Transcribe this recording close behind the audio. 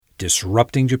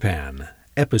Disrupting Japan,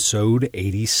 Episode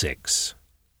 86.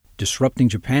 Disrupting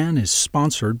Japan is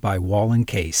sponsored by Wall &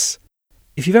 Case.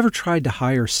 If you've ever tried to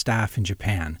hire staff in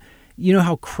Japan, you know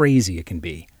how crazy it can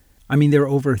be. I mean, there are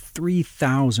over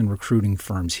 3,000 recruiting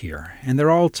firms here, and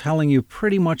they're all telling you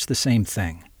pretty much the same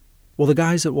thing. Well, the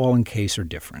guys at Wall & Case are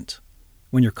different.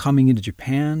 When you're coming into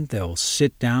Japan, they'll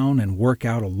sit down and work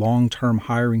out a long-term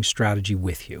hiring strategy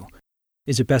with you.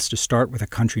 Is it best to start with a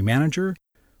country manager,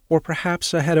 or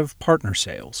perhaps a head of partner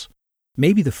sales?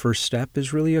 Maybe the first step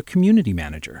is really a community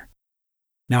manager.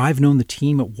 Now, I've known the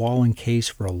team at Wall & Case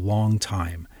for a long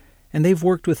time, and they've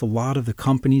worked with a lot of the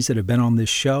companies that have been on this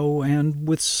show and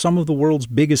with some of the world's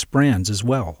biggest brands as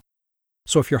well.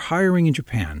 So if you're hiring in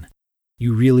Japan,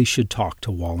 you really should talk to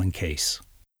Wall & Case.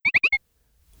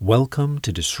 Welcome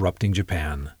to Disrupting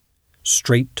Japan,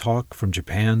 straight talk from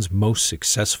Japan's most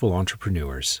successful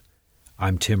entrepreneurs.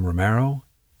 I'm Tim Romero,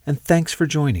 and thanks for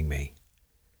joining me.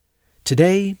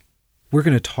 Today, we're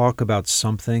going to talk about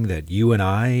something that you and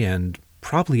I, and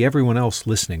probably everyone else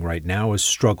listening right now, has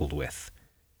struggled with: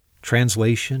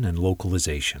 translation and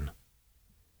localization.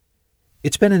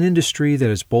 It's been an industry that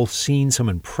has both seen some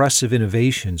impressive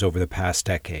innovations over the past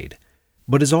decade,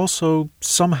 but is also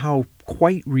somehow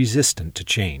quite resistant to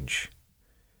change.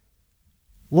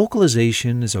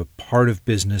 Localization is a part of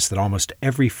business that almost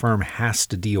every firm has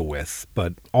to deal with,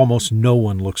 but almost no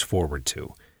one looks forward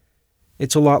to.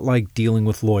 It's a lot like dealing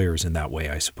with lawyers in that way,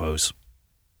 I suppose.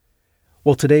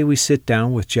 Well, today we sit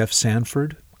down with Jeff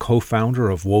Sanford, co-founder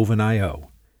of Woven.io,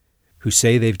 who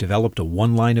say they've developed a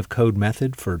one-line-of-code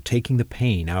method for taking the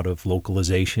pain out of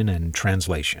localization and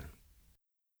translation.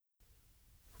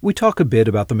 We talk a bit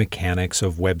about the mechanics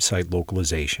of website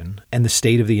localization and the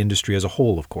state of the industry as a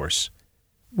whole, of course.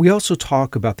 We also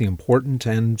talk about the important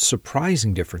and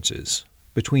surprising differences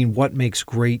between what makes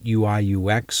great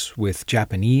UI/UX with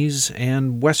Japanese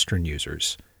and Western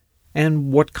users,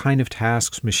 and what kind of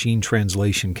tasks machine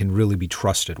translation can really be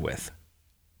trusted with.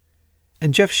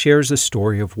 And Jeff shares the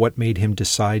story of what made him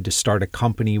decide to start a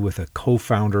company with a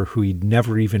co-founder who he'd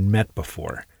never even met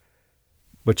before.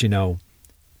 But you know,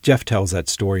 Jeff tells that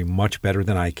story much better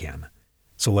than I can.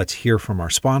 So let's hear from our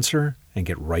sponsor and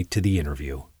get right to the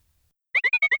interview.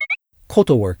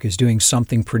 Kotowork is doing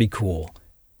something pretty cool.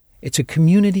 It's a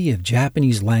community of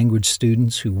Japanese language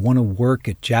students who want to work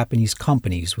at Japanese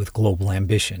companies with global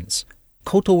ambitions.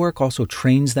 Kotowork also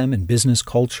trains them in business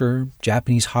culture,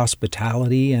 Japanese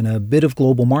hospitality, and a bit of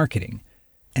global marketing.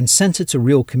 And since it's a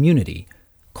real community,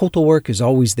 Kotowork is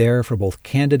always there for both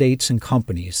candidates and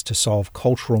companies to solve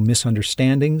cultural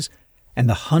misunderstandings and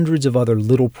the hundreds of other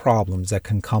little problems that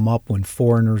can come up when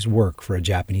foreigners work for a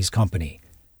Japanese company.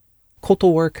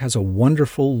 Kotowork has a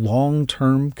wonderful,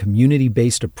 long-term,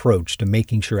 community-based approach to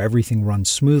making sure everything runs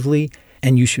smoothly,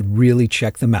 and you should really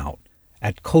check them out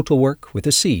at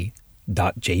kotowork.jp.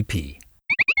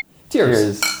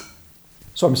 Cheers.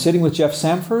 So I'm sitting with Jeff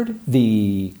Sanford,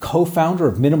 the co-founder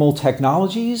of Minimal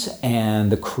Technologies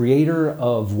and the creator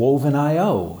of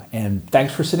Woven.io. And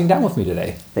thanks for sitting down with me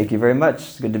today. Thank you very much.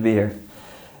 It's good to be here.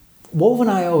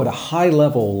 Woven.io at a high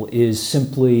level is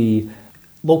simply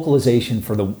localization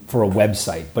for a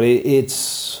website, but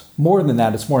it's more than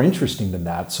that. It's more interesting than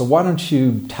that. So why don't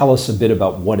you tell us a bit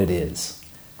about what it is?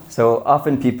 So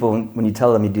often people, when you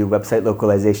tell them you do website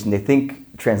localization, they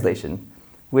think translation,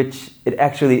 which it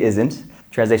actually isn't.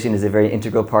 Translation is a very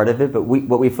integral part of it, but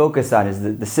what we focus on is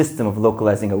the system of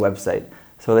localizing a website.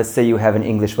 So let's say you have an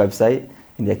English website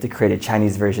and you have to create a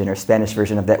Chinese version or Spanish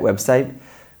version of that website.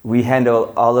 We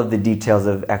handle all of the details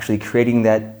of actually creating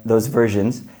those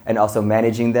versions and also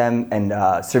managing them and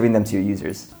serving them to your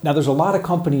users. Now, there's a lot of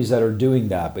companies that are doing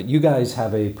that, but you guys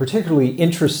have a particularly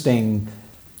interesting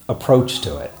approach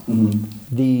to it. Mm-hmm.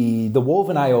 The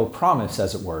Woven.io promise,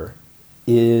 as it were,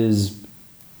 is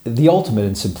the ultimate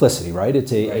in simplicity, right?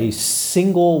 It's a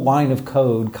single line of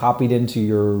code copied into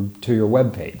your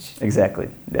web page. Exactly,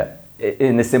 yeah.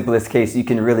 In the simplest case, you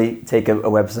can really take a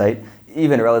website,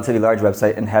 even a relatively large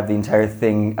website, and have the entire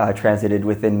thing translated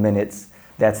within minutes.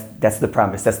 That's the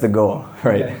promise. That's the goal,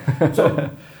 right? Okay. So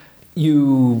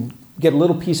you get a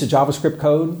little piece of JavaScript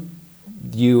code.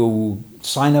 You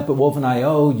sign up at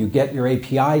Woven.io. You get your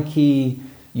API key.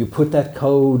 You put that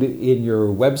code in your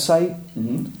website,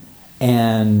 mm-hmm.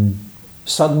 and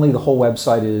suddenly the whole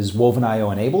website is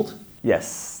Woven.io enabled.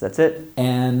 Yes, that's it.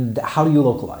 And how do you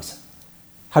localize it?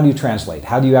 How do you translate?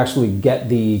 How do you actually get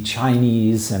the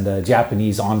Chinese and the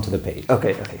Japanese onto the page?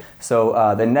 Okay. So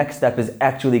the next step is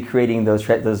actually creating those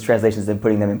translations and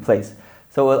putting them in place.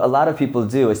 So what a lot of people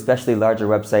do, especially larger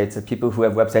websites, or people who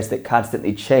have websites that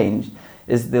constantly change,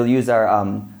 is they'll use our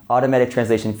automatic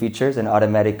translation features and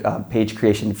automatic page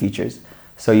creation features.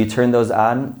 So you turn those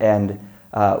on, and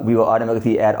we will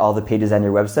automatically add all the pages on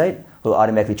your website. We'll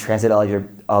automatically translate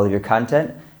all of your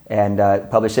content and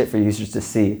publish it for users to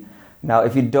see. Now,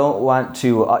 if you don't want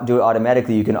to do it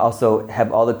automatically, you can also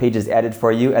have all the pages added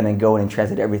for you and then go in and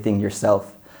translate everything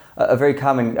yourself. A very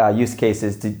common use case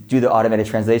is to do the automated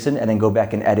translation and then go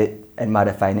back and edit and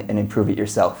modify and improve it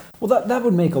yourself. Well, that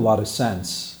would make a lot of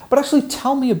sense. But actually,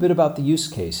 tell me a bit about the use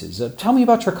cases. Tell me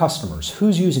about your customers.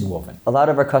 Who's using Woven? A lot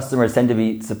of our customers tend to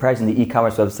be surprisingly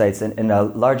e-commerce websites and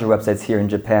larger websites here in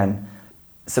Japan.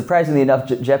 Surprisingly enough,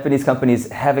 Japanese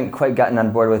companies haven't quite gotten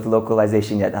on board with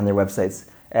localization yet on their websites.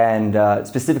 And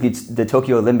specifically, the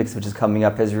Tokyo Olympics, which is coming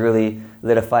up, has really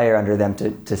lit a fire under them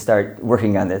to start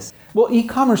working on this. Well,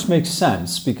 e-commerce makes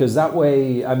sense because that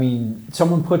way, I mean,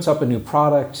 someone puts up a new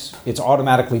product, it's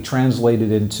automatically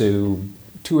translated into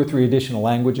 2 or 3 additional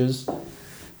languages,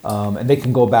 and they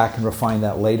can go back and refine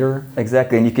that later.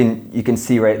 Exactly, and you can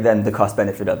see right then the cost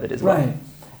benefit of it as well. Right.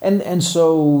 And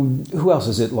so, who else?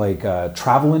 Is it like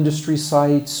travel industry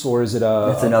sites, or is it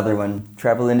That's another one.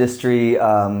 Travel industry,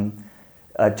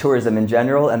 tourism in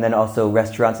general, and then also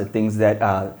restaurants and things that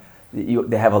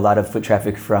they have a lot of foot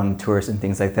traffic from tourists and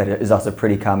things like that is also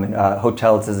pretty common.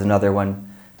 Hotels is another one.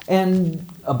 And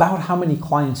about how many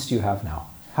clients do you have now?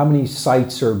 How many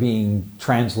sites are being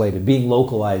translated, being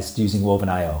localized using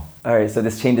Woven.io? All right, so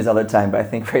this changes all the time, but I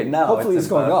think right now hopefully it's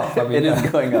going up. I mean, it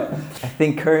is going up. I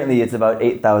think currently it's about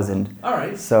 8,000. All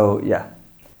right. So yeah,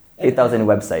 8,000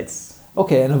 websites.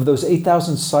 Okay, and of those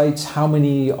 8,000 sites, how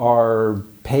many are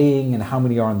paying and how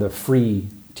many are on the free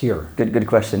tier? Good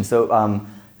question. So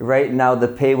right now the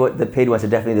paid ones are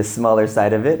definitely the smaller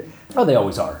side of it. Oh, they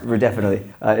always are. Definitely.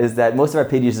 Is that most of our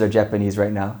paid users are Japanese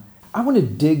right now. I want to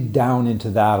dig down into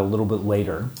that a little bit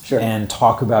later. Sure. And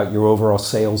talk about your overall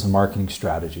sales and marketing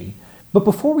strategy. But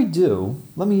before we do,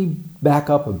 let me back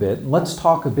up a bit and let's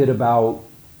talk a bit about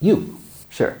you.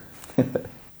 Sure.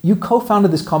 You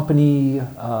co-founded this company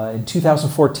in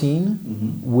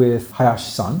 2014 with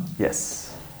Hayashi-san.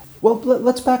 Yes. Well,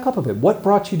 let's back up a bit. What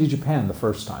brought you to Japan the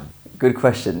first time? Good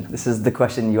question. This is the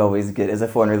question you always get as a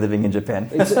foreigner living in Japan.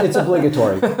 It's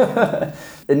obligatory.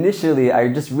 Initially,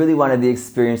 I just really wanted the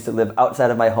experience to live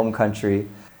outside of my home country.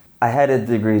 I had a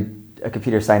degree, a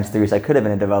computer science degree, so I could have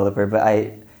been a developer, but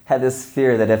I had this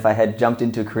fear that if I had jumped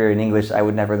into a career in English, I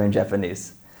would never learn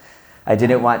Japanese. I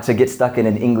didn't want to get stuck in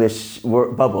an English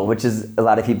bubble, which is a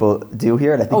lot of people do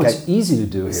here. And I think it's easy to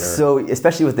do here. So,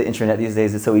 especially with the internet these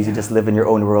days, it's so easy to just live in your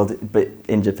own world, but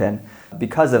in Japan.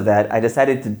 Because of that, I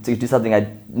decided to do something I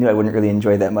knew I wouldn't really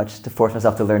enjoy that much, to force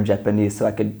myself to learn Japanese so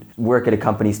I could work at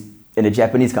in a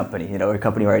Japanese company, or a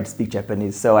company where I'd speak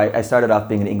Japanese. So I started off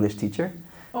being an English teacher.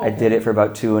 Okay. I did it for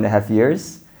about 2.5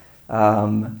 years.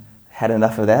 Had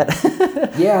enough of that.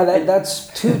 Yeah, that's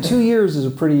 2 years is a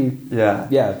pretty...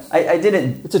 Yeah. I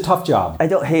didn't... It's a tough job. I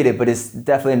don't hate it, but it's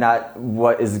definitely not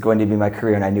what is going to be my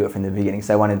career, and I knew it from the beginning,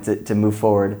 so I wanted to move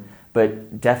forward.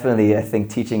 But definitely, I think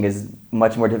teaching is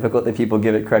much more difficult than people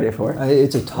give it credit for.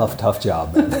 It's a tough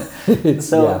job.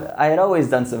 I had always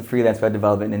done some freelance web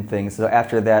development and things, so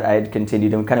after that, I had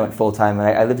continued and kind of went full-time, and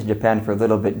I lived in Japan for a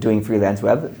little bit doing freelance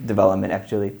web development,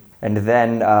 actually. And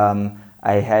then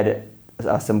I had...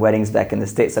 some weddings back in the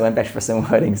States. So I went back for some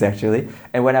weddings, actually.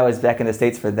 And when I was back in the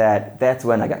States for that's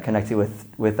when I got connected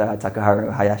with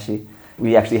Takaharu Hayashi.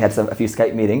 We actually had a few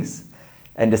Skype meetings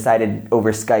and decided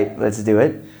over Skype, let's do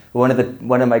it.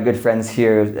 One of my good friends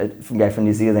here, a guy from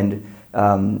New Zealand,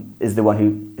 is the one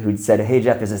who said, "Hey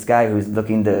Jeff, there's this guy who's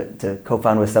looking to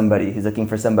co-found with somebody. He's looking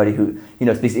for somebody who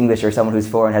speaks English or someone who's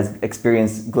foreign, has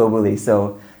experience globally.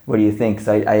 So what do you think?" So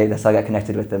that's how I got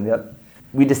connected with them. Yep.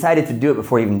 We decided to do it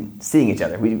before even seeing each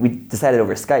other. We decided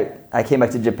over Skype. I came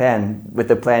back to Japan with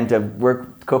the plan to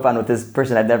co-found with this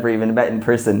person I'd never even met in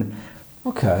person.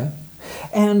 Okay.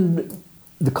 And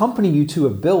the company you two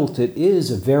have built, it is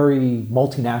a very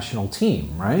multinational team,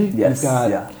 right? Yes.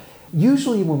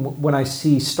 Usually when I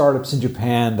see startups in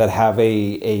Japan that have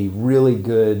a really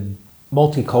good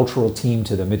multicultural team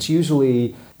to them, it's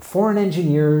usually foreign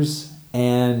engineers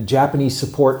and Japanese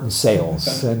support and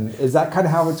sales. And is that kind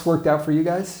of how it's worked out for you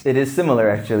guys? It is similar,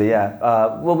 actually, yeah.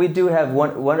 Well, we do have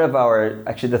one of our,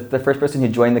 actually the first person who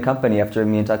joined the company after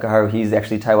me and Takaharu, he's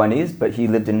actually Taiwanese, but he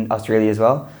lived in Australia as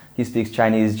well. He speaks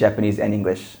Chinese, Japanese, and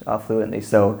English fluently.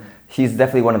 So he's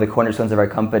definitely one of the cornerstones of our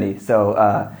company. So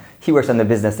he works on the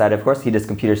business side, of course. He does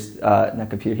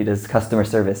he does customer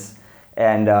service.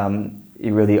 And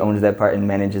he really owns that part and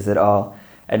manages it all.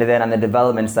 And then on the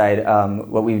development side,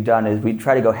 what we've done is we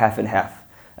try to go half and half.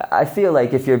 I feel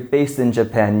like if you're based in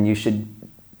Japan, you should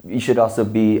you should also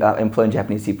be employing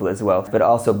Japanese people as well, but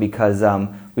also because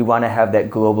we want to have that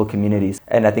global community.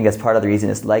 And I think that's part of the reason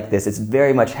it's like this. It's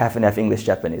very much half and half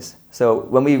English-Japanese. So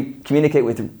when we communicate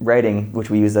with writing, which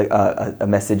we use a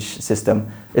message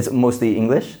system, it's mostly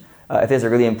English. If there's a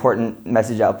really important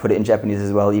message, I'll put it in Japanese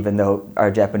as well, even though our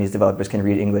Japanese developers can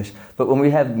read English. But when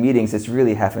we have meetings, it's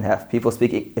really half and half. People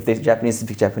speak, if they're Japanese,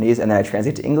 speak Japanese, and then I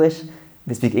translate to English. If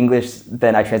they speak English,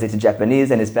 then I translate to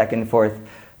Japanese, and it's back and forth.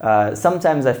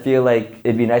 Sometimes I feel like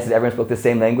it'd be nice if everyone spoke the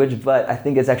same language, but I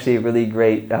think it's actually really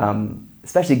great,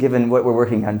 especially given what we're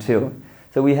working on too.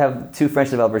 So we have 2 French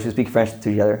developers who speak French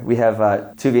together. We have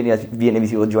 2 Vietnamese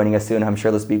people joining us soon. I'm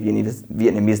sure they'll speak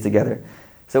Vietnamese together.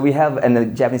 So we have, and the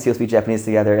Japanese people speak Japanese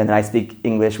together, and then I speak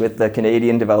English with the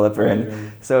Canadian developer.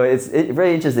 Right. So it's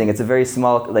very interesting. It's a very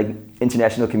small,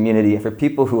 international community. And for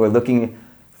people who are looking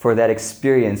for that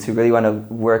experience, who really want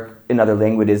to work in other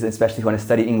languages, especially who want to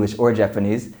study English or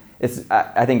Japanese,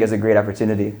 I think it's a great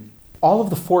opportunity. All of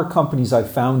the 4 companies I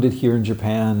founded here in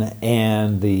Japan,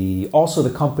 and also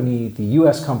the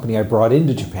U.S. company I brought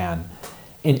into Japan,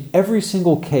 in every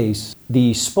single case,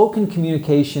 the spoken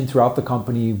communication throughout the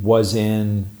company was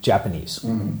in Japanese.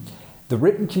 Mm-hmm. The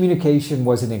written communication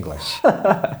was in English.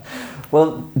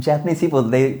 Well, Japanese people,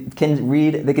 they can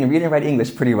read and write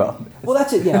English pretty well. Well,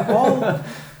 that's it, yeah.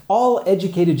 All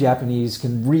educated Japanese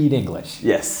can read English.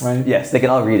 Yes, right? Yes, they can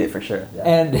all read it for sure. Yeah.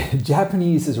 And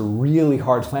Japanese is a really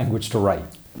hard language to write.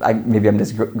 Maybe I'm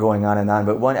just going on and on,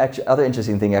 but one other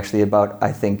interesting thing actually about,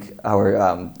 I think,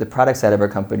 the product side of our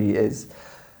company is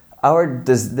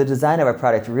the design of our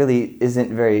product really isn't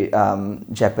very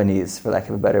Japanese, for lack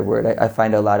of a better word. I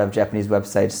find a lot of Japanese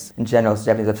websites, in general,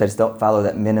 Japanese websites don't follow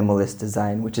that minimalist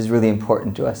design, which is really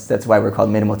important to us. That's why we're called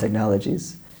Minimal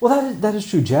Technologies. Well, that is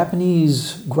true.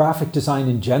 Japanese graphic design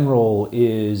in general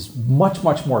is much,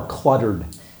 much more cluttered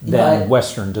than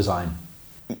Western design.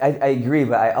 I agree,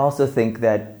 but I also think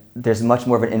that there's much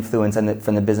more of an influence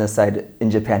from the business side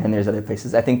in Japan than there's other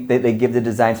places. I think they give the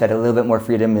design side a little bit more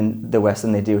freedom in the West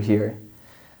than they do here.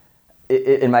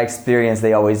 In my experience,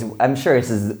 I'm sure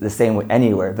this is the same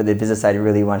anywhere, but the business side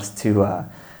really wants to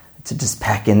just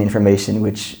pack in the information,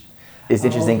 which is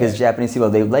interesting because Japanese people,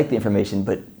 they like the information,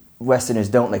 but Westerners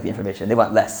don't like the information. They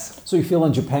want less. So you feel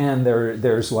in Japan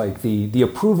there's like the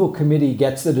approval committee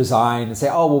gets the design and say,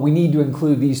 oh, well, we need to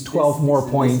include these 12 more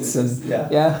points.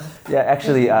 Yeah,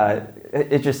 actually,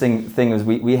 interesting thing was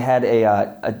we had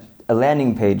a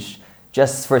landing page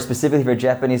just specifically for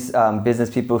Japanese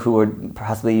business people who would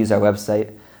possibly use our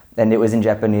website. And it was in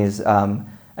Japanese.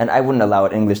 And I wouldn't allow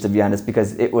it in English, to be honest,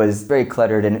 because it was very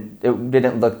cluttered and it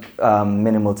didn't look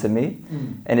minimal to me.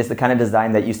 Mm. And it's the kind of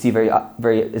design that you see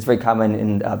it's very common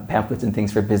in pamphlets and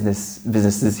things for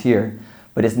businesses here.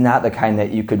 But it's not the kind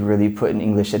that you could really put in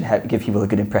English and give people a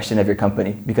good impression of your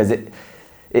company, because it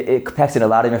packs in a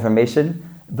lot of information,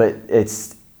 but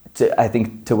I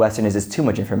think to Westerners it's too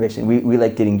much information. We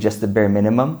like getting just the bare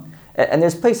minimum. And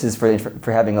there's places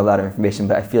for having a lot of information,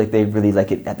 but I feel like they really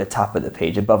like it at the top of the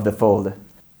page, above the fold.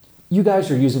 You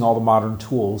guys are using all the modern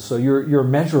tools, so you're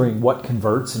measuring what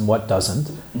converts and what doesn't.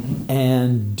 Mm-hmm.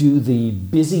 And do the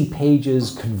busy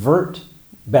pages convert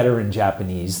better in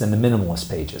Japanese than the minimalist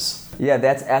pages? Yeah,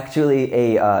 that's actually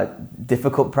a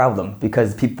difficult problem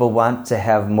because people want to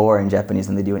have more in Japanese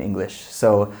than they do in English.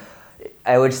 So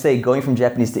I would say going from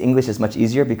Japanese to English is much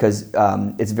easier because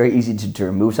it's very easy to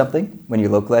remove something when you're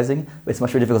localizing, but it's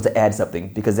much more difficult to add something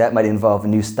because that might involve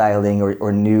new styling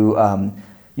or new...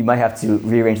 you might have to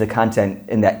rearrange the content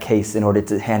in that case in order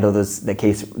to handle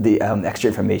the extra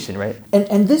information, right?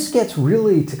 And this gets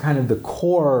really to kind of the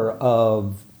core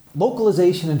of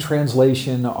localization and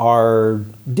translation are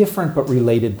different but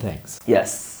related things.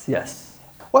 Yes.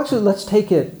 Well, actually, let's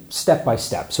take it step by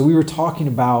step. So we were talking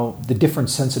about the different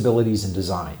sensibilities in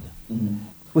design. Mm-hmm.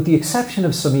 With the exception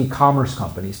of some e-commerce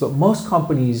companies, but most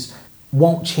companies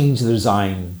won't change the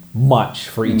design much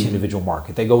for each individual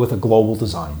market. They go with a global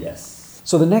design. Yes.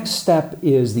 So the next step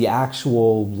is the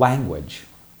actual language.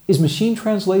 Is machine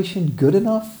translation good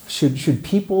enough? Should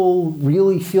people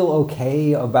really feel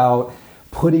okay about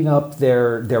putting up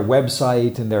their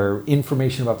website and their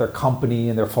information about their company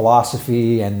and their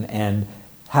philosophy and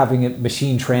having it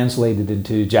machine translated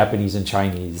into Japanese and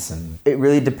Chinese? It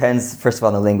really depends, first of all,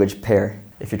 on the language pair.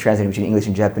 If you're translating between English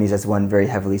and Japanese, that's one very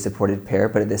heavily supported pair,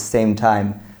 but at the same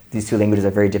time, these two languages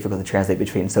are very difficult to translate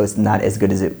between, so it's not as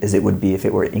good as it would be if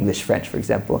it were English-French, for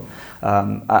example.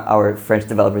 Our French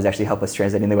developers actually help us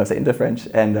translating the website into French,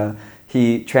 and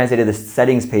he translated the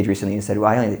settings page recently and said,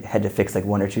 well, I only had to fix like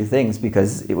 1 or 2 things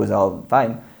because it was all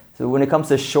fine. So when it comes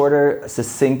to shorter,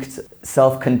 succinct,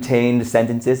 self-contained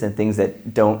sentences and things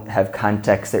that don't have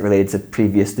context that related to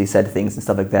previously said things and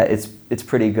stuff like that, it's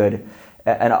pretty good.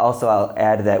 And also I'll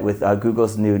add that with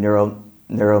Google's new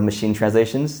neural machine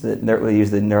translations, we use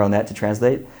the neural net to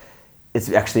translate.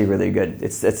 It's actually really good.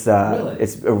 It's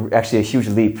actually a huge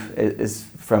leap is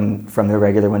from the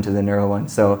regular one to the neural one.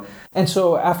 So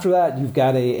after that, you've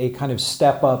got a kind of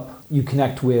step up. You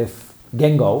connect with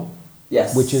Gengo,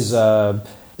 yes, which is a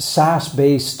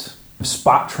SaaS-based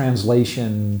spot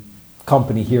translation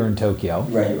company here in Tokyo.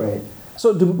 Right.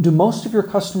 So do most of your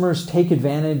customers take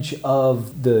advantage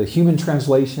of the human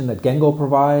translation that Gengo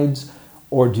provides,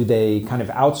 or do they kind of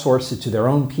outsource it to their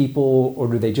own people, or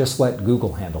do they just let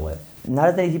Google handle it? Not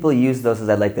as many people use those as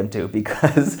I'd like them to,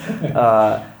 because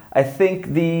I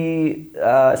think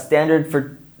the standard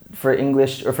for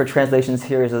English or for translations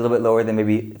here is a little bit lower than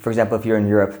maybe, for example, if you're in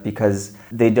Europe, because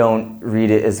they don't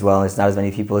read it as well. There's not as many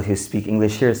people who speak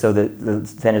English here, so the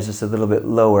standard's just a little bit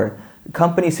lower.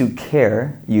 Companies who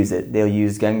care use it. They'll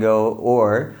use Gengo,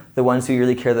 or the ones who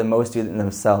really care the most do it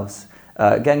themselves.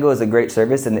 Gengo is a great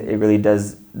service, and it really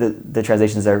does. The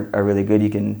translations are really good.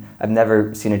 I've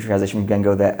never seen a translation from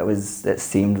Gengo that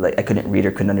seemed like I couldn't read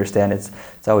or couldn't understand.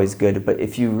 It's always good. But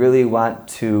if you really want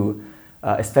to,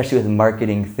 especially with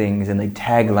marketing things and like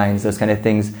taglines, those kind of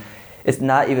things, it's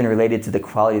not even related to the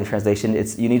quality of the translation.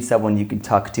 You need someone you can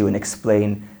talk to and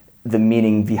explain the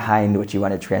meaning behind what you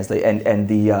want to translate and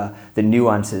the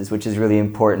nuances, which is really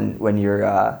important when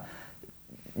you're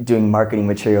doing marketing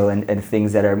material and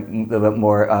things that are a little bit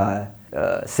more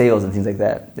sales and things like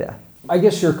that. Yeah. I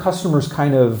guess your customers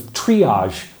kind of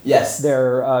triage yes.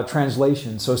 their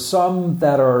translation. So some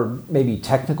that are maybe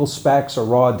technical specs or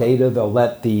raw data, they'll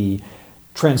let the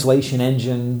translation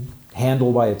engine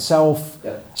handle by itself.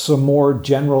 Yep. Some more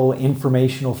general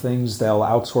informational things they'll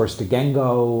outsource to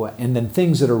Gengo, and then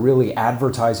things that are really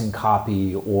advertising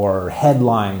copy or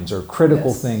headlines or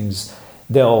critical yes. things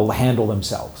they'll handle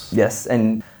themselves. Yes,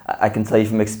 and I can tell you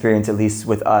from experience, at least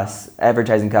with us,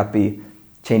 advertising copy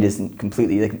changes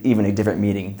completely, like even a different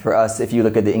meaning. For us, if you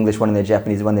look at the English one and the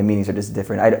Japanese one, the meanings are just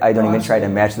different. I don't even try to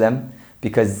match them,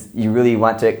 because you really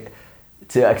want to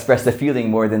express the feeling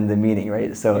more than the meaning,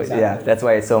 right? So exactly. Yeah, that's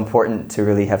why it's so important to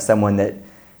really have someone that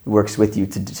works with you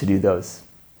to do those.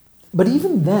 But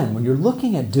even then, when you're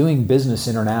looking at doing business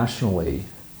internationally,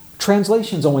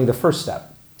 translation's only the first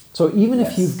step. So even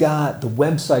yes. if you've got the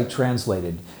website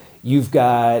translated, you've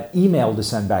got email to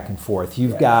send back and forth,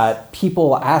 you've yes. got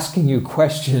people asking you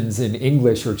questions in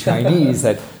English or Chinese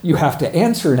that you have to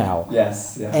answer now.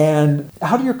 Yes. Yeah. And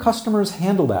how do your customers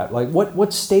handle that? Like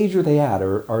what stage are they at?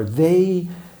 Are they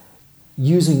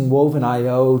using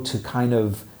Woven.io to kind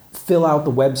of fill out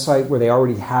the website where they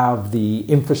already have the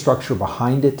infrastructure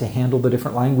behind it to handle the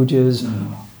different languages?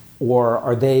 Mm. Or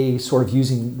are they sort of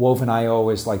using Woven.io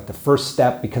as like the first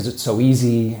step because it's so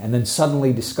easy, and then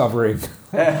suddenly discovering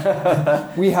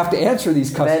we have to answer these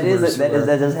customers?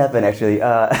 That does happen, actually.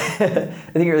 I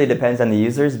think it really depends on the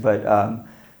users, but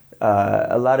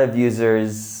a lot of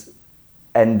users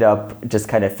end up just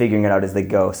kind of figuring it out as they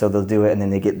go. So they'll do it, and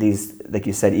then they get these, like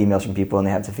you said, emails from people, and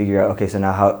they have to figure out, okay, so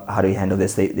now how do we handle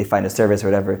this? They find a service or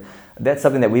whatever. That's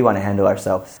something that we want to handle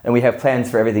ourselves. And we have plans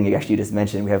for everything you just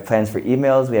mentioned. We have plans for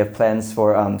emails. We have plans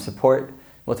for support,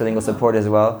 multilingual support as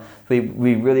well. We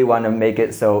really want to make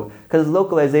it so, because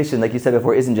localization, like you said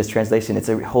before, isn't just translation. It's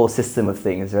a whole system of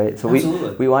things, right? So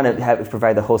we want to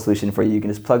provide the whole solution for you. You can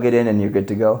just plug it in and you're good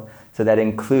to go. So that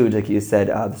includes, like you said,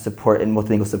 the support and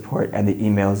multilingual support and the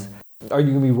emails. Are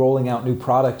you going to be rolling out new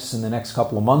products in the next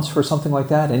couple of months for something like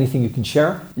that? Anything you can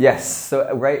share? Yes.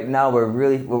 So right now we're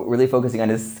really focusing on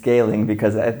is scaling,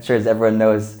 because I'm sure, as everyone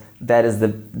knows, that is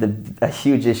a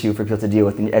huge issue for people to deal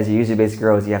with. And as your user base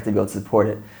grows, you have to be able to support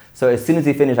it. So as soon as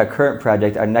we finish our current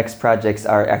project, our next projects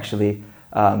are actually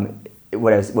what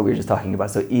we were just talking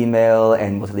about. So email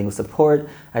and multilingual support.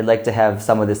 I'd like to have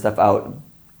some of this stuff out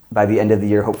by the end of the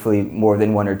year, hopefully more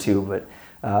than one or two. But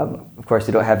of course,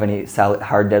 we don't have any solid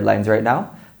hard deadlines right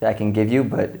now that I can give you.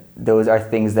 But those are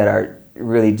things that are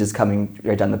really just coming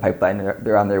right down the pipeline.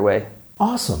 They're on their way.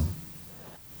 Awesome.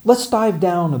 Let's dive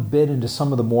down a bit into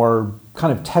some of the more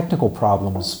kind of technical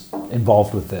problems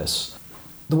involved with this.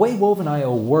 The way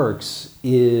Woven.io works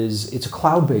is it's a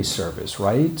cloud-based service,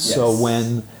 right? Yes. So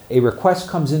when a request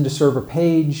comes in to serve a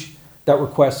page, that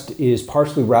request is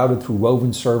partially routed through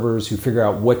Woven servers who figure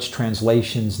out which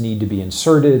translations need to be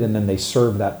inserted, and then they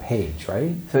serve that page,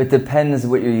 right? So it depends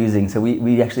what you're using. So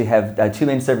we actually have two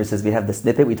main services. We have the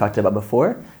snippet we talked about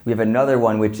before. We have another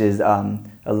one which is a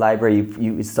library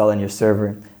you install on your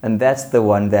server. And that's the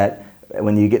one that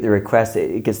when you get the request,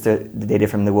 it gets the data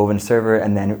from the Woven server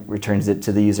and then returns it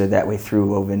to the user that way through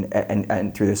Woven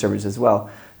and through their servers as well.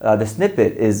 The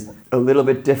snippet is a little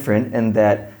bit different in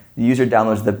that the user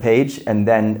downloads the page, and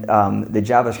then the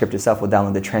JavaScript itself will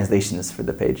download the translations for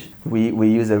the page. We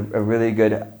use a really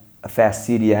good fast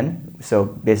CDN. So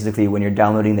basically, when you're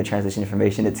downloading the translation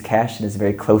information, it's cached and it's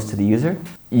very close to the user.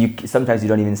 Sometimes you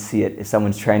don't even see it. If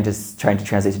someone's trying to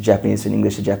translate to Japanese from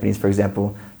English to Japanese, for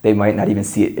example, they might not even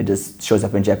see it. It just shows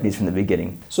up in Japanese from the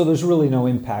beginning. So there's really no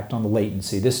impact on the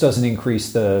latency. This doesn't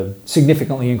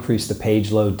significantly increase the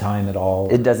page load time at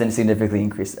all. It doesn't significantly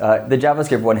increase. The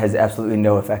JavaScript one has absolutely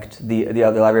no effect. The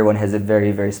other library one has a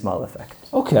very, very small effect.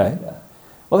 Okay.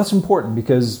 Well, that's important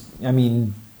because,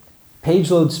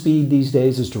 page load speed these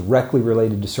days is directly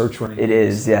related to search rankings. It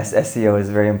is, yes. SEO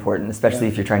is very important, especially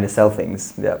if you're trying to sell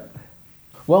things. Yep.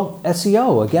 Well,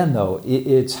 SEO, again, though,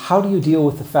 it's how do you deal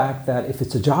with the fact that if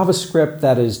it's a JavaScript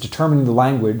that is determining the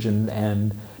language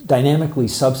and dynamically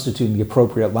substituting the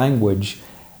appropriate language,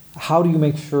 how do you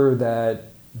make sure that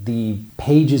the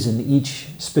pages in each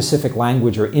specific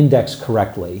language are indexed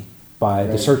correctly by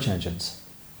the search engines?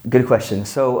 Good question.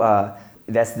 So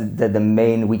that's the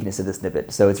main weakness of the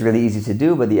snippet. So it's really easy to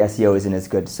do, but the SEO isn't as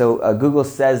good. So Google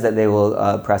says that they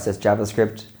will process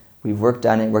JavaScript. We've worked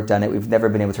on it. We've never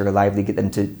been able to reliably get them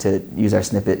to use our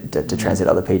snippet to translate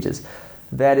all the pages.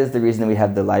 That is the reason that we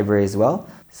have the library as well.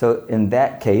 So in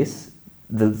that case,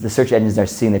 the search engines are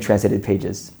seeing the translated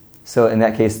pages. So in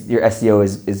that case, your SEO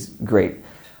is great.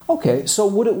 Okay, so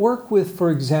would it work with, for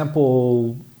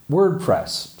example,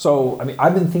 WordPress? So,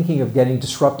 I've been thinking of getting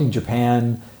Disrupting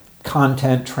Japan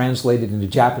content translated into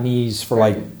Japanese for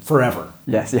forever.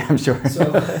 Yes, yeah, I'm sure. So,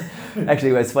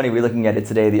 actually, it's funny. We're looking at it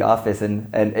today, the office,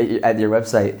 and at your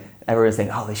website, everyone's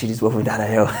saying, "Oh, they should use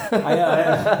Woven.io."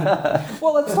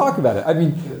 Well, let's talk about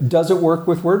it. Does it work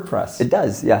with WordPress? It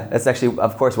does. Yeah, that's actually,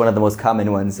 of course, one of the most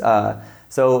common ones.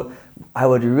 So I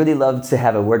would really love to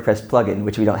have a WordPress plugin,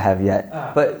 which we don't have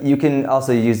yet. But you can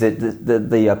also use it. The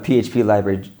PHP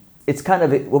library. It's kind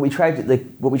of what we tried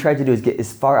to do is get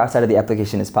as far outside of the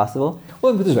application as possible.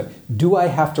 Well, let me put it this way: do I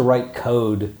have to write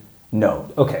code?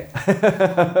 No. Okay.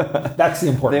 That's the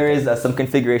important There thing. is some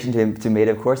configuration to made,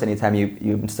 of course, anytime you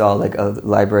install a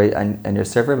library on your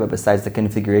server, but besides the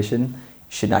configuration, you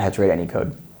should not have to write any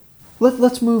code.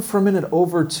 Let's move for a minute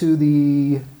over to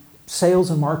the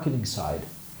sales and marketing side.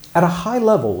 At a high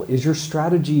level, is your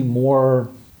strategy more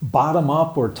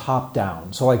bottom-up or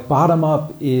top-down? So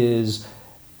bottom-up is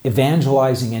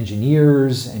evangelizing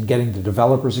engineers and getting the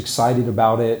developers excited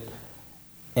about it,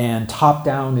 and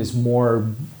top-down is more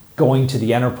going to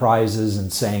the enterprises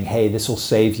and saying, hey, this will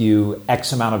save you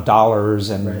X amount of dollars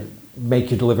and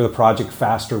make you deliver the project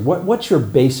faster. What's your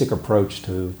basic approach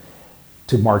to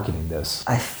marketing this?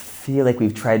 I feel like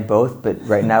we've tried both, but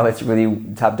right now it's really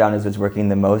top-down is what's working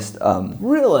the most.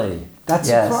 Really? That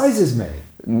surprises me.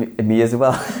 Me as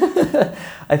well.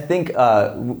 I think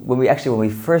when we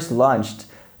first launched,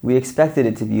 we expected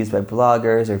it to be used by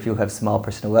bloggers or people who have small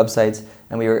personal websites,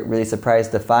 and we were really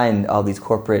surprised to find all these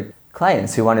corporate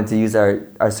clients who wanted to use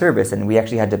our service, and we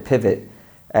actually had to pivot.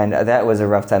 And that was a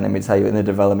rough time, let me tell you, in the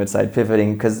development side,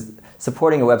 pivoting, because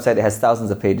supporting a website that has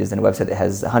thousands of pages and a website that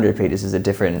has 100 pages is a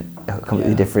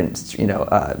completely different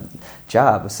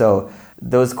job. So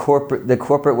the corporate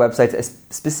websites,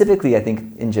 specifically I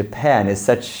think in Japan, is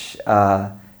such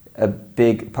a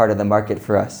big part of the market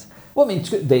for us. Well,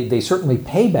 they certainly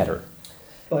pay better.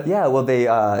 But yeah, well,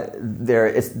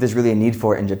 there's really a need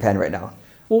for it in Japan right now.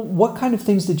 Well, what kind of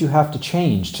things did you have to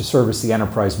change to service the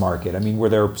enterprise market? Were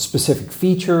there specific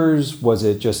features? Was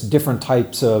it just different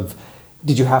types of...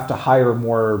 Did you have to hire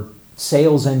more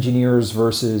sales engineers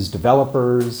versus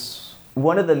developers?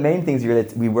 One of the main things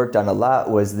that we worked on a lot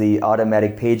was the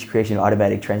automatic page creation,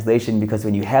 automatic translation, because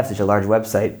when you have such a large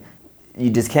website, you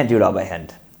just can't do it all by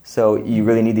hand. So you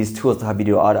really need these tools to help you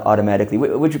do it automatically,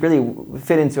 which really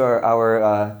fit into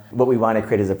our what we want to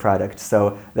create as a product.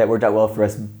 So that worked out well for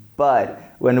us. But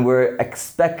when we're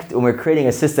creating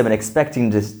a system and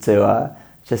expecting to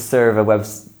serve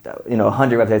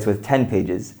 100 websites with 10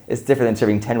 pages, it's different than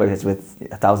serving 10 websites with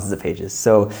thousands of pages.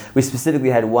 So we specifically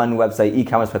had one website,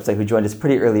 e-commerce website, who joined us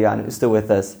pretty early on, who's still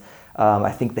with us.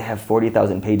 I think they have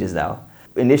 40,000 pages now.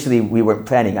 Initially, we weren't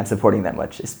planning on supporting that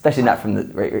much, especially not from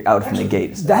the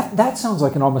gate. So. That sounds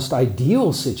like an almost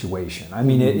ideal situation.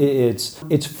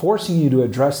 It's forcing you to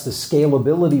address the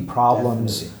scalability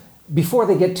problems before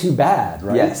they get too bad,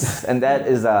 right? Yes, and that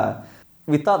is...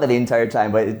 we thought that the entire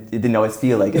time, but it didn't always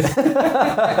feel like it.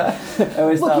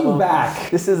 Looking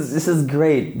back, this is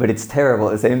great, but it's terrible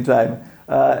at the same time.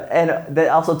 And that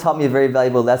also taught me a very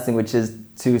valuable lesson, which is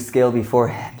to scale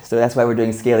beforehand. So that's why we're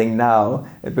doing scaling now,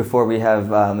 before we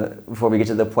get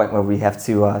to the point where we have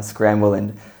to scramble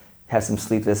and have some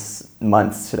sleepless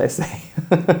months, should I say?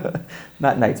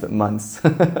 Not nights, but months.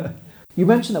 You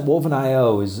mentioned that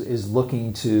Woven.io is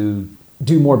looking to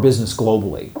do more business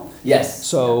globally. Yes.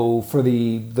 So for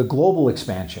the global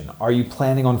expansion, are you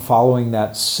planning on following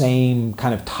that same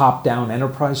kind of top-down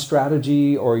enterprise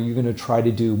strategy, or are you going to try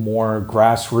to do more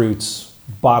grassroots,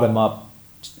 bottom-up,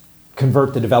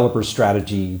 convert the developer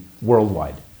strategy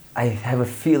worldwide? I have a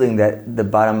feeling that the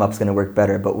bottom-up is going to work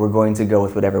better, but we're going to go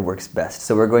with whatever works best.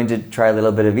 So we're going to try a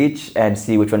little bit of each and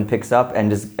see which one picks up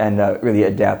and really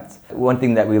adapt. One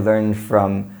thing that we learned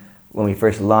from when we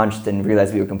first launched and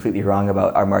realized we were completely wrong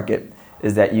about our market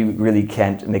is that you really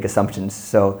can't make assumptions.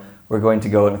 So we're going to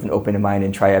go in with an open mind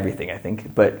and try everything, I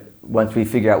think. But once we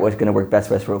figure out what's going to work best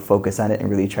for us, we'll focus on it and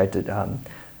really try to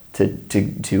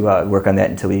work on that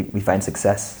until we find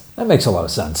success. That makes a lot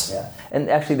of sense. Yeah. And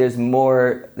actually there's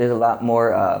a lot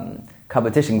more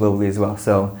competition globally as well,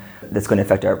 so that's going to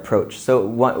affect our approach. So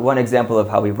one example of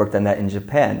how we've worked on that in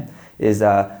Japan is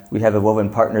we have a Woven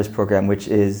Partners program, which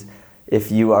is if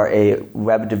you are a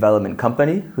web development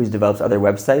company who develops other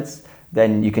websites,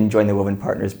 then you can join the Woven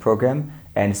Partners program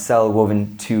and sell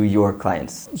Woven to your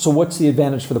clients. So what's the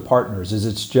advantage for the partners? Is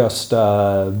it just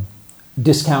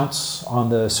discounts on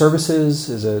the services?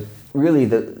 Is it really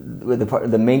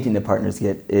the main thing the partners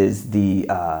get is the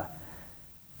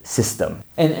system.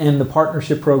 And the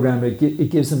partnership program, it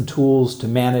gives them tools to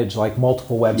manage like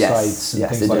multiple websites and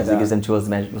things like that. It gives them tools to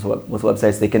manage multiple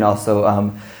websites. They can also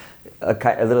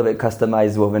a little bit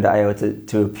customize Woven.io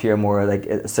to appear more like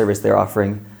a service they're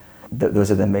offering.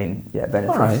 Those are the main benefits.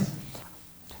 All right.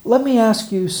 Let me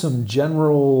ask you some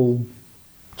general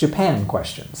Japan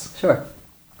questions. Sure.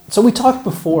 So we talked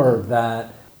before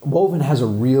that Woven has a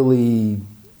really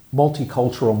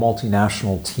multicultural,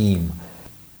 multinational team.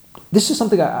 This is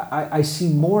something I see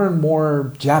more and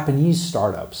more Japanese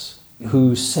startups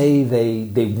who say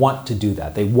they want to do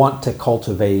that. They want to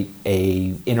cultivate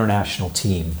an international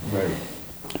team. Right.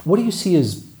 What do you see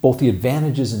as both the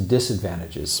advantages and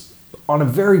disadvantages on a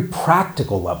very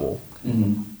practical level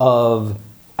of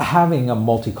having a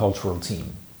multicultural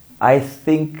team? I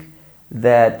think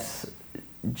that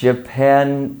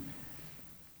Japan,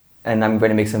 and I'm going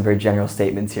to make some very general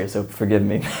statements here, so forgive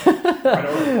me.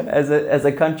 As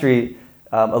a country,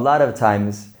 a lot of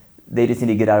times they just need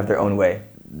to get out of their own way.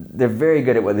 They're very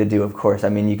good at what they do, of course. I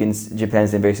mean,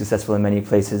 Japan's been very successful in many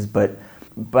places, but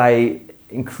by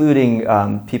including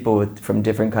people from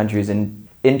different countries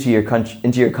into your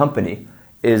company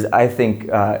is, I think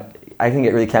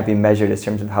it really can't be measured in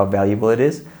terms of how valuable it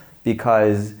is,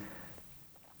 because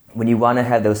when you want to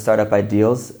have those startup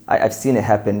ideals, I've seen it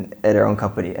happen at our own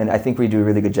company, and I think we do a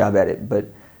really good job at it, but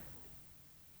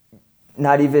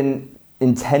not even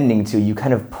intending to, you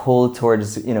kind of pull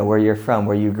towards where you're from,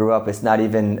 where you grew up. It's not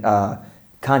even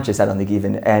conscious, I don't think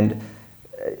even. And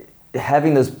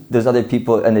having those other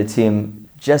people on the team,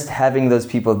 just having those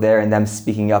people there and them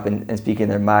speaking up and speaking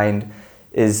their mind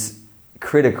is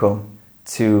critical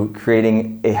to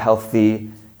creating a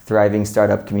healthy, thriving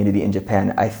startup community in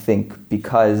Japan, I think,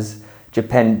 because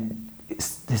Japan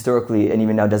historically and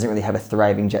even now doesn't really have a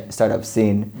thriving startup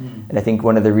scene. And I think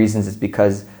one of the reasons is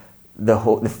because the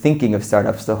thinking of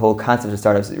startups, the whole concept of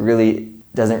startups, really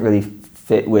doesn't really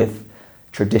fit with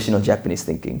traditional Japanese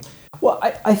thinking. Well,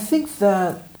 I think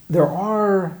that there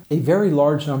are a very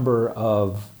large number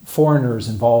of foreigners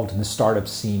involved in the startup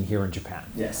scene here in Japan.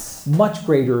 Yes. Much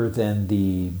greater than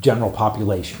the general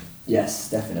population. Yes,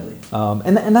 definitely.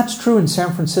 And that's true in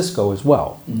San Francisco as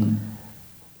well. Mm-hmm.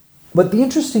 But the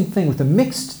interesting thing with a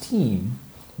mixed team,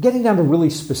 getting down to really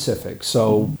specific,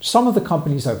 so some of the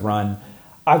companies I've run,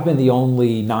 I've been the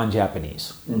only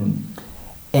non-Japanese.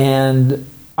 Mm-hmm. And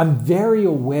I'm very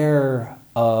aware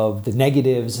of the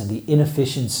negatives and the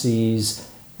inefficiencies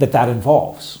that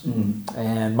involves. Mm-hmm.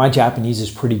 And my Japanese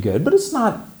is pretty good, but it's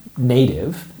not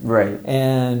native. Right.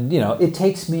 And, it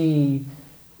takes me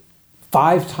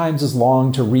 5 times as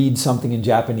long to read something in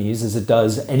Japanese as it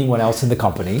does anyone else in the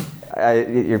company.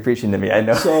 You're preaching to me, I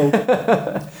know. So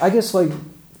I guess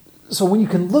so when you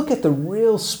can look at the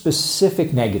real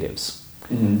specific negatives,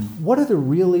 what are the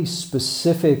really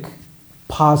specific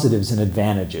positives and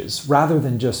advantages rather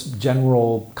than just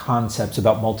general concepts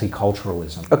about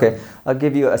multiculturalism? Okay, I'll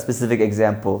give you a specific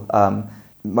example.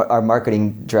 Our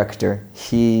marketing director,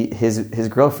 his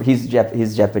girlfriend, he's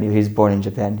Japanese. He's born in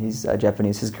Japan. He's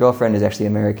Japanese. His girlfriend is actually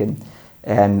American,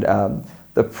 and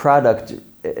the product,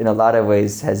 in a lot of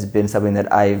ways, has been something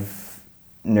that I've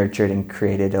nurtured and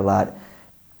created a lot.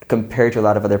 compared to a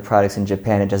lot of other products in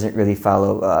Japan, it doesn't really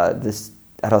follow this.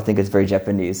 I don't think it's very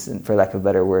Japanese, for lack of a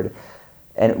better word.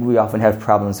 And we often have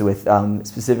problems with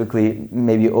specifically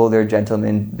maybe older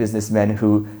gentlemen, businessmen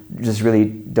who just really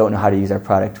don't know how to use our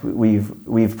product.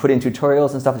 We've put in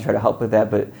tutorials and stuff to try to help with that,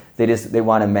 but they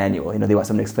want a manual. They want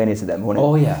someone to explain it to them.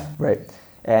 Oh yeah, right.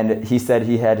 And he said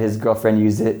he had his girlfriend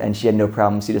use it, and she had no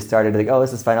problem. She just started like, oh,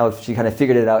 this is fine. Oh, she kind of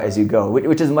figured it out as you go,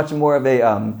 which is much more of a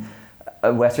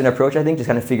Western approach, I think. Just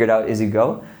kind of figure it out as you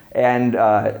go, and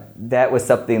that was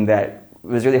something that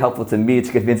was really helpful to me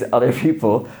to convince other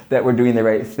people that we're doing the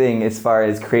right thing as far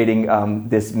as creating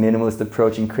this minimalist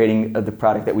approach and creating the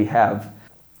product that we have.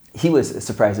 He was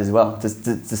surprised as well to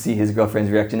see his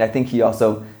girlfriend's reaction. I think he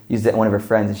also used it on one of her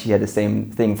friends, and she had the same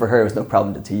thing. For her, it was no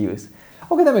problem to use.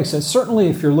 Okay, that makes sense. Certainly,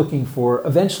 if you're looking for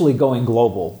eventually going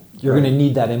global, you're going to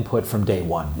need that input from day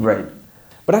one. Right.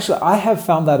 But actually, I have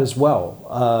found that as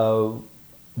well.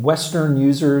 Western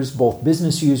users, both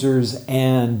business users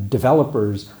and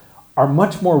developers, are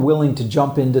much more willing to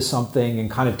jump into something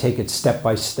and kind of take it step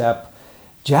by step.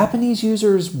 Japanese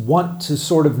users want to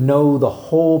sort of know the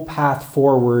whole path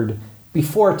forward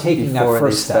before taking that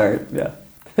first step. Yeah.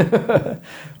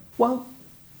 Well,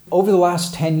 over the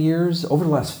last 10 years, over the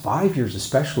last 5 years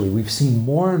especially, we've seen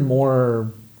more and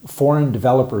more foreign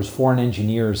developers, foreign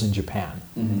engineers in Japan.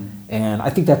 Mm-hmm. And I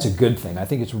think that's a good thing. I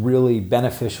think it's really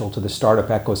beneficial to the startup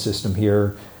ecosystem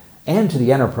here and to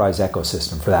the enterprise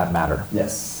ecosystem for that matter.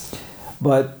 Yes.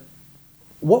 But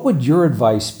what would your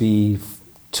advice be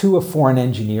to a foreign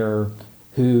engineer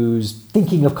who's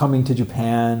thinking of coming to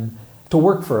Japan to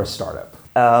work for a startup?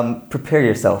 Prepare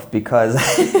yourself, because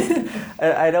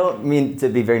I don't mean to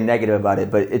be very negative about it,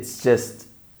 but it's just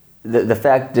the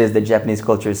fact is that Japanese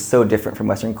culture is so different from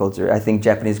Western culture. I think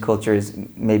Japanese culture is,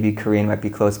 maybe Korean might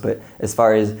be close, but as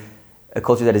far as a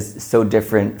culture that is so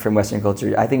different from Western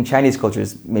culture, I think Chinese culture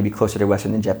is maybe closer to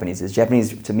Western than Japanese is.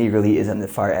 Japanese, to me, really is on the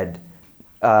far end.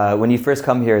 When you first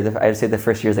come here, I'd say the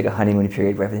first year is like a honeymoon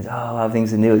period where everything's,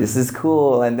 everything's new, this is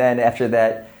cool. And then after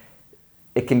that,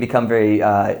 it can become very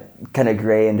kind of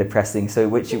gray and depressing. So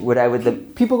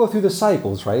people go through the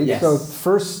cycles, right? Yes. So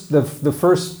the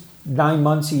first 9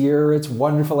 months a year, it's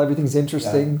wonderful, everything's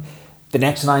interesting. Yeah. The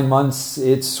next 9 months,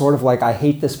 it's sort of like, I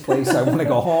hate this place, I want to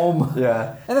go home.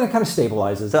 Yeah. And then it kind of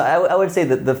stabilizes. So I would say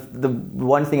that the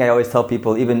one thing I always tell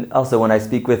people, even also when I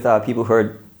speak with people who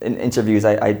are in interviews,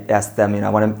 I ask them, I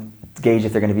want to gauge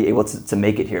if they're going to be able to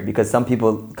make it here, because some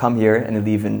people come here and they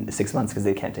leave in 6 months because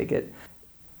they can't take it.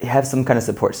 You have some kind of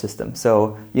support system.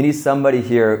 So you need somebody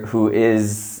here who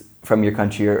is from your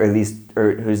country, or at least,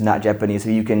 or who's not Japanese,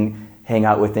 who you can hang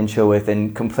out with and chill with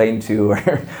and complain to, or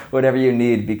whatever you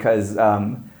need, because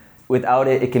without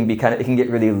it, it can get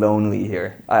really lonely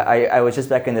here. I was just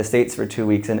back in the States for 2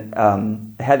 weeks, and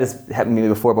I had this happen to me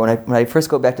before, but when I first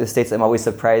go back to the States, I'm always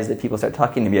surprised that people start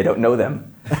talking to me. I don't know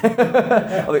them.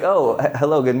 I'm like, oh,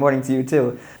 hello, good morning to you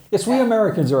too. Yes, we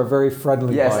Americans are a very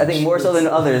friendly bunch. I think more so than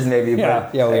others, maybe. Yeah,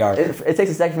 we are. It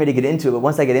takes a second for me to get into it, but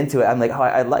once I get into it, I'm like, oh,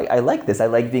 I like this. I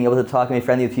like being able to talk and be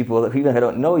friendly with people, even if I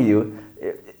don't know you.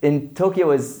 In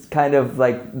Tokyo is kind of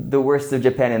like the worst of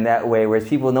Japan in that way,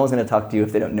 whereas no one's going to talk to you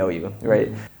if they don't know you, right?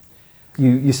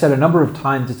 You said a number of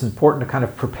times it's important to kind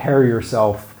of prepare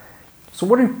yourself. So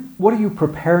what are you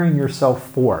preparing yourself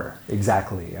for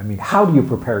exactly? I mean, how do you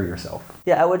prepare yourself?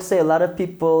 Yeah, I would say a lot of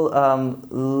people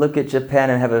look at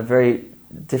Japan and have a very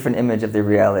different image of the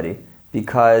reality,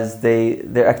 because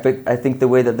I think the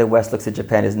way that the West looks at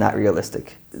Japan is not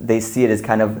realistic. They see it as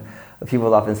kind of,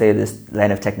 people often say, this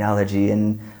land of technology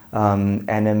and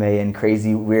anime and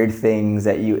crazy weird things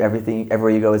that everywhere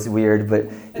you go is weird, but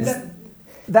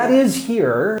that is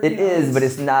here. It is, but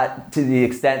it's not to the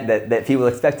extent that people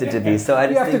expect it to be. So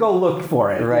you have to go look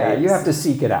for it. Right. Yeah, you have to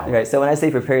seek it out. Right. So when I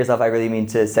say prepare yourself, I really mean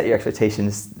to set your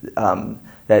expectations,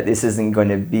 that this isn't going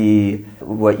to be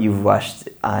what you've watched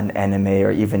on anime,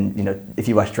 or even, if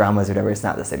you watch dramas or whatever, it's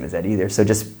not the same as that either. So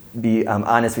just be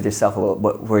honest with yourself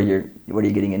about what you're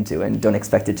getting into, and don't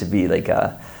expect it to be like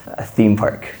a theme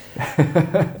park.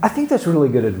 I think that's really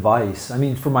good advice. I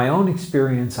mean, from my own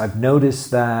experience, I've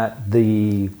noticed that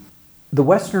the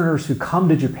Westerners who come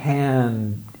to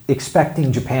Japan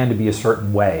expecting Japan to be a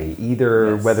certain way,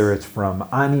 either whether it's from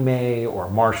anime or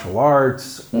martial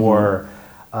arts or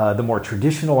the more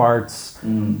traditional arts,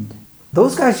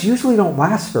 those guys usually don't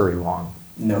last very long.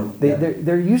 No.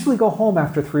 They usually go home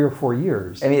after 3 or 4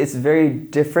 years. I mean, it's a very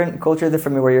different culture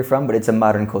from where you're from, but it's a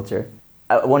modern culture.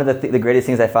 One of the greatest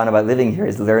things I found about living here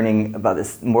is learning about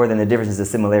this more than the differences, the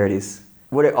similarities.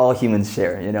 What do all humans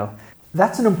share,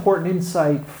 That's an important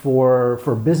insight for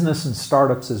business and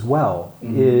startups as well,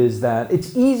 is that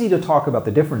it's easy to talk about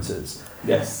the differences.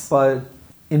 Yes. But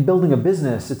in building a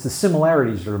business, it's the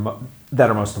similarities that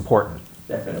are most important.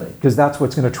 Definitely. Because that's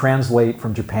what's going to translate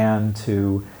from Japan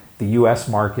to the US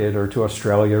market or to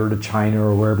Australia or to China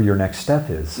or wherever your next step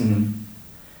is. Mm-hmm.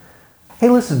 Hey,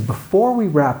 listen, before we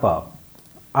wrap up,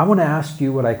 I want to ask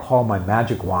you what I call my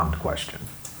magic wand question.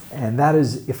 And that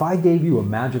is, if I gave you a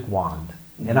magic wand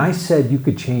and I said you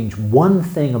could change one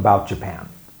thing about Japan,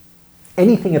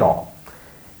 anything at all,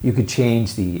 you could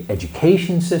change the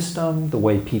education system, the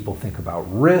way people think about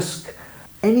risk,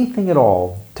 anything at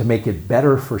all to make it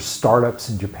better for startups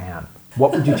in Japan,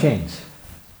 what would you change?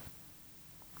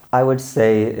 I would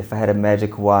say if I had a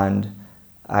magic wand,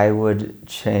 I would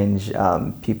change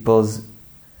people's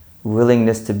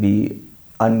willingness to be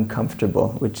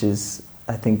uncomfortable, which is,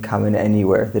 I think, common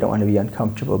anywhere. They don't want to be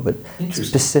uncomfortable, but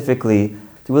specifically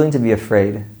willing to be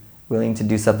afraid, willing to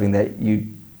do something that you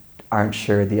aren't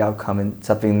sure the outcome and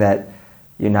something that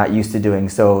you're not used to doing.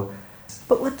 So,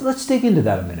 but let's dig into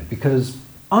that a minute, because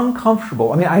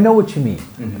uncomfortable, I mean, I know what you mean.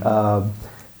 Mm-hmm.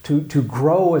 To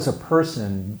grow as a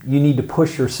person, you need to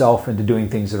push yourself into doing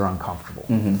things that are uncomfortable.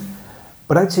 Mm-hmm.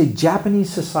 But I'd say Japanese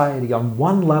society on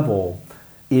one level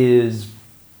is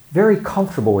very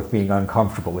comfortable with being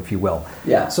uncomfortable, if you will.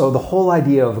 Yeah. So the whole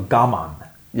idea of gaman,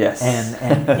 yes,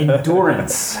 and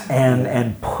endurance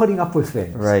and putting up with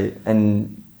things, right,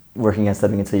 and working on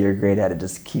something until you're great at it,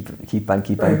 just keep on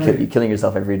Right. killing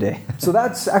yourself every day. So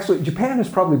that's actually, Japan is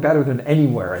probably better than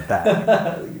anywhere at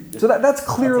that. So that's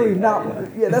clearly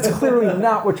that's clearly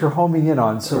not what you're homing in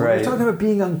on. So Right. we're talking about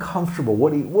being uncomfortable.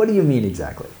 What do you mean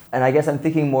exactly? And I guess I'm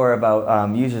thinking more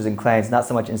about users and clients, not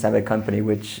so much inside the company,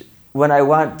 which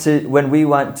when we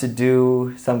want to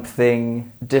do something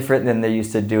different than they're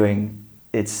used to doing,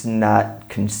 it's not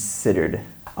considered.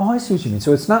 Oh, I see what you mean.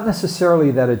 So it's not necessarily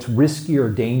that it's risky or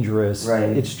dangerous.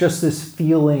 Right. It's just this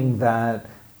feeling that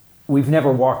we've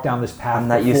never walked down this path I'm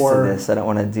not before. used to this. I don't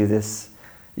want to do this.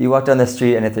 You walk down the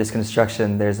street, and if there's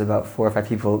construction, there's about 4 or 5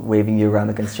 people waving you around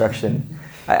the construction.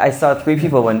 I saw 3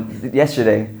 people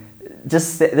yesterday.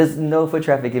 Just there's no foot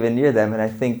traffic even near them, and I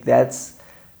think that's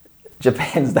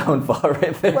Japan's downfall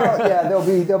right there. Well, yeah,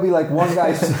 there'll be like one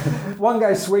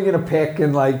guy swinging a pick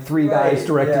and like 3 guys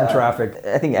directing traffic.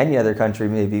 I think any other country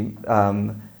maybe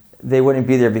they wouldn't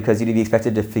be there because you'd be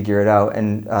expected to figure it out,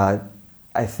 and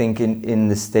I think in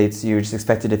the States you're just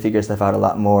expected to figure stuff out a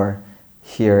lot more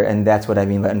here, and that's what I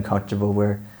mean by uncomfortable.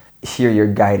 Where here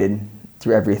you're guided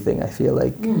through everything. I feel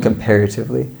like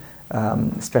comparatively,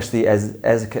 especially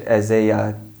as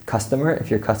a customer. If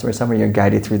you're a customer somewhere, you're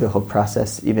guided through the whole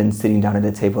process, even sitting down at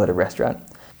a table at a restaurant.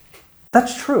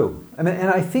 That's true. I mean, and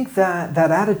I think that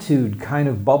attitude kind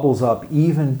of bubbles up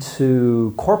even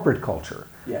to corporate culture.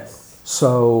 Yes.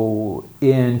 So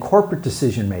in corporate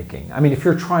decision making, I mean, if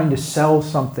you're trying to sell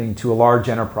something to a large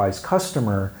enterprise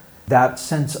customer, that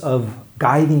sense of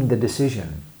guiding the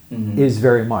decision is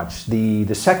very much.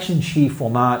 The section chief will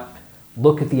not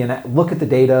look at the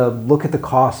data, look at the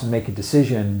costs, and make a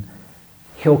decision.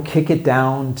 He'll kick it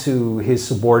down to his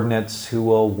subordinates who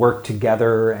will work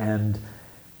together and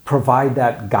provide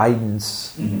that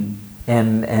guidance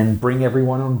and bring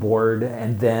everyone on board,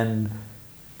 and then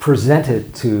present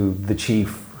it to the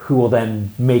chief, who will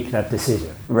then make that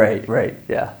decision. Right,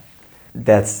 yeah.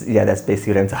 That's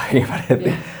basically what I'm talking about. I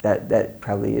think that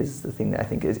probably is the thing that I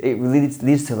think it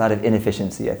leads to a lot of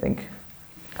inefficiency, I think.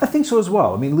 I think so as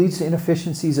well. I mean, it leads to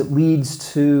inefficiencies. It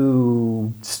leads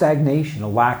to stagnation, a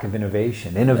lack of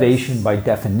innovation. Innovation, by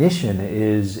definition,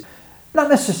 is not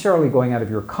necessarily going out of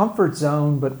your comfort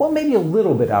zone, but, well, maybe a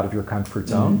little bit out of your comfort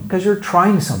zone because you're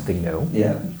trying something new.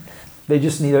 Yeah. They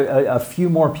just need a few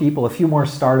more people, a few more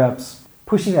startups,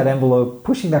 pushing that envelope,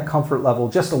 pushing that comfort level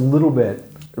just a little bit.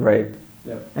 Right.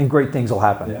 And great things will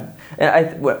happen. Yeah.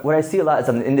 And what I see a lot is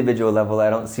on an individual level, I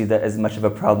don't see that as much of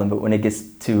a problem, but when it gets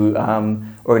to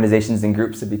organizations and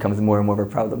groups, it becomes more and more of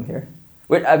a problem here.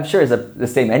 Which I'm sure is the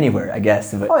same anywhere, I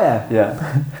guess. But, oh, yeah.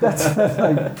 Yeah. That's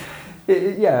like...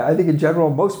 I think in general,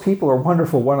 most people are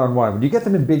wonderful one-on-one. When you get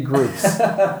them in big groups,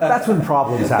 that's when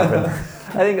problems happen.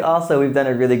 I think also we've done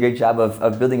a really great job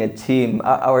of building a team.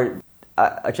 Our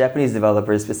Japanese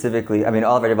developers specifically, I mean,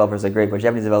 all of our developers are great, but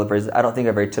Japanese developers, I don't think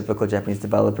are very typical Japanese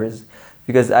developers,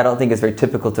 because I don't think it's very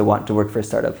typical to want to work for a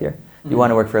startup here. You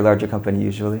want to work for a larger company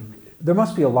usually. There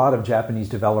must be a lot of Japanese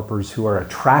developers who are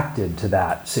attracted to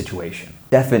that situation.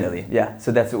 Definitely, yeah.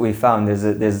 So that's what we found.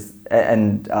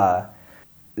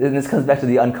 And this comes back to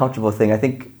the uncomfortable thing. I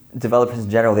think developers in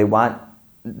general, they want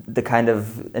the kind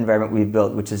of environment we've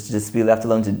built, which is to just be left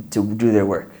alone to do their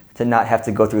work, to not have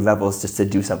to go through levels just to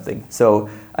do something. So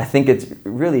I think it's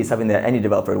really something that any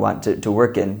developer would want to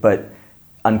work in, but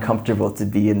uncomfortable to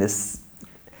be in this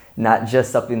not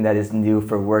just something that is new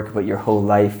for work, but your whole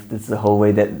life. This is the whole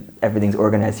way that everything's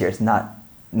organized here. It's not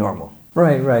normal.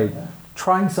 Right, right.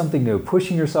 Trying something new,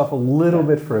 pushing yourself a little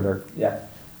bit further. Yeah.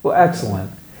 Well,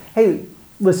 excellent. Hey,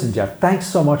 listen, Jeff, thanks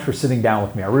so much for sitting down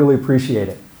with me. I really appreciate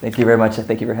it. Thank you very much.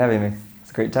 Thank you for having me.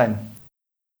 It's a great time.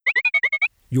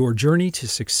 Your journey to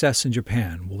success in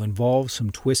Japan will involve some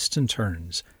twists and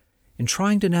turns. In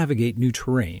trying to navigate new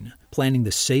terrain, planning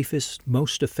the safest,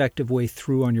 most effective way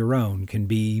through on your own can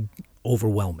be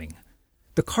overwhelming.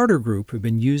 The Carter Group have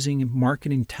been using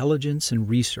market intelligence and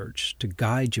research to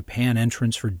guide Japan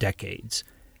entrants for decades.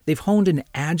 They've honed an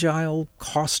agile,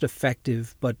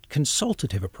 cost-effective, but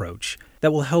consultative approach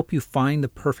that will help you find the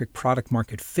perfect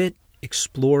product-market fit,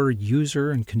 explore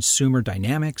user and consumer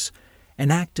dynamics,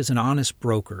 and act as an honest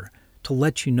broker to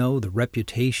let you know the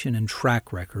reputation and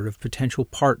track record of potential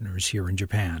partners here in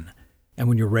Japan. And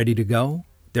when you're ready to go,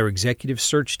 their executive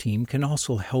search team can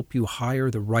also help you hire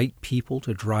the right people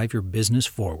to drive your business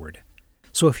forward.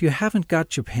 So if you haven't got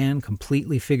Japan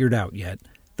completely figured out yet,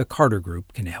 the Carter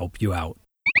Group can help you out.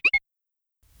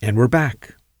 And we're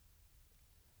back.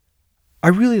 I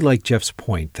really like Jeff's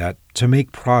point that to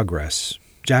make progress,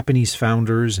 Japanese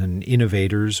founders and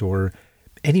innovators, or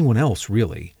anyone else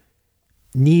really,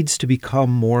 needs to become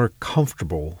more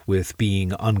comfortable with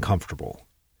being uncomfortable.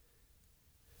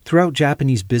 Throughout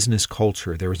Japanese business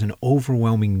culture, there is an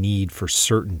overwhelming need for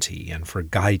certainty and for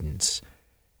guidance,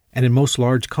 and in most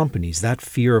large companies, that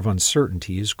fear of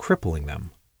uncertainty is crippling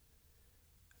them.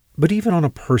 But even on a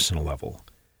personal level,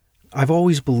 I've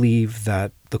always believed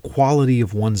that the quality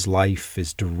of one's life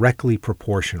is directly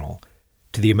proportional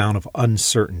to the amount of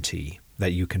uncertainty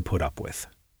that you can put up with.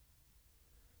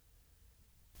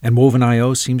 And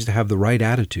Woven.io seems to have the right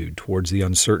attitude towards the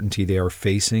uncertainty they are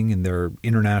facing in their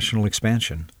international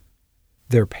expansion.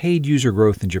 Their paid user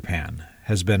growth in Japan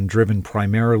has been driven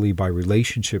primarily by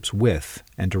relationships with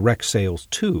and direct sales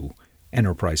to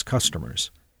enterprise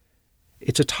customers.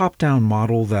 It's a top-down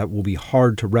model that will be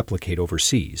hard to replicate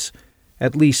overseas,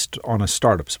 at least on a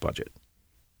startup's budget.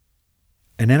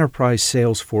 An enterprise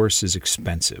sales force is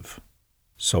expensive,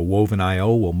 so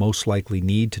Woven.io will most likely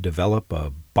need to develop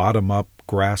a bottom-up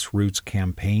grassroots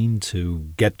campaign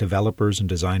to get developers and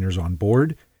designers on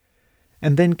board,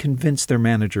 and then convince their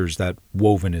managers that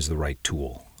Woven is the right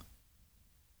tool.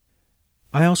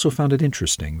 I also found it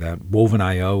interesting that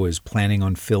Woven.io is planning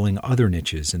on filling other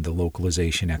niches in the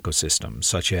localization ecosystem,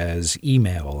 such as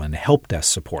email and help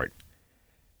desk support.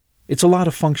 It's a lot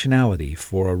of functionality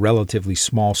for a relatively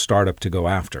small startup to go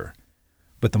after,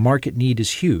 but the market need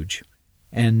is huge,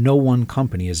 and no one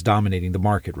company is dominating the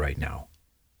market right now.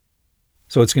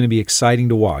 So it's going to be exciting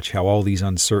to watch how all these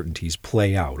uncertainties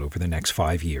play out over the next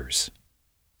 5 years.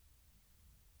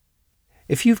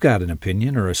 If you've got an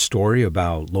opinion or a story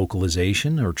about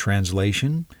localization or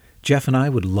translation, Jeff and I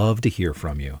would love to hear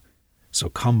from you. So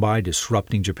come by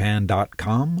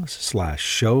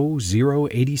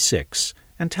disruptingjapan.com/show086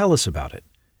 and tell us about it.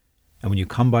 And when you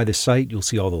come by the site, you'll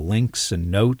see all the links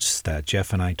and notes that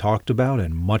Jeff and I talked about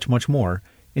and much, much more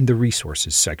in the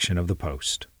resources section of the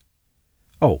post.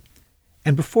 Oh,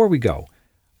 and before we go,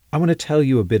 I want to tell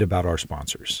you a bit about our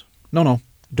sponsors. No,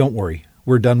 don't worry.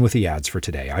 We're done with the ads for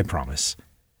today, I promise.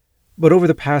 But over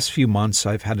the past few months,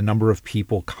 I've had a number of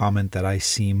people comment that I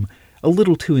seem a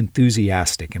little too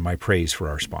enthusiastic in my praise for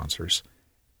our sponsors.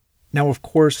 Now, of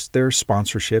course, their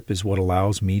sponsorship is what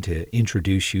allows me to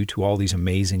introduce you to all these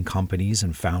amazing companies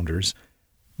and founders.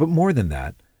 But more than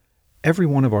that, every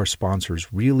one of our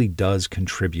sponsors really does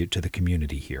contribute to the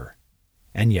community here.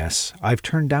 And yes, I've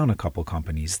turned down a couple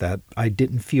companies that I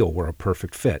didn't feel were a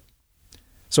perfect fit.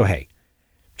 So hey,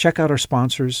 check out our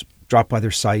sponsors, drop by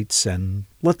their sites, and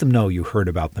let them know you heard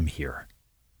about them here.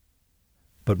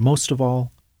 But most of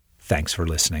all, thanks for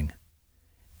listening.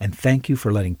 And thank you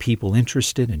for letting people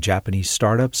interested in Japanese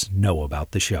startups know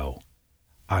about the show.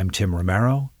 I'm Tim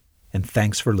Romero, and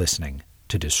thanks for listening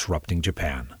to Disrupting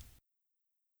Japan.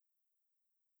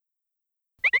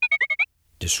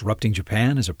 Disrupting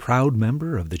Japan is a proud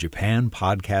member of the Japan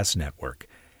Podcast Network.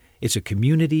 It's a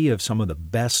community of some of the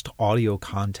best audio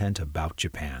content about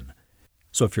Japan.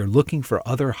 So if you're looking for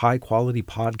other high-quality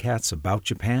podcasts about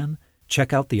Japan,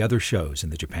 check out the other shows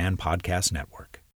in the Japan Podcast Network.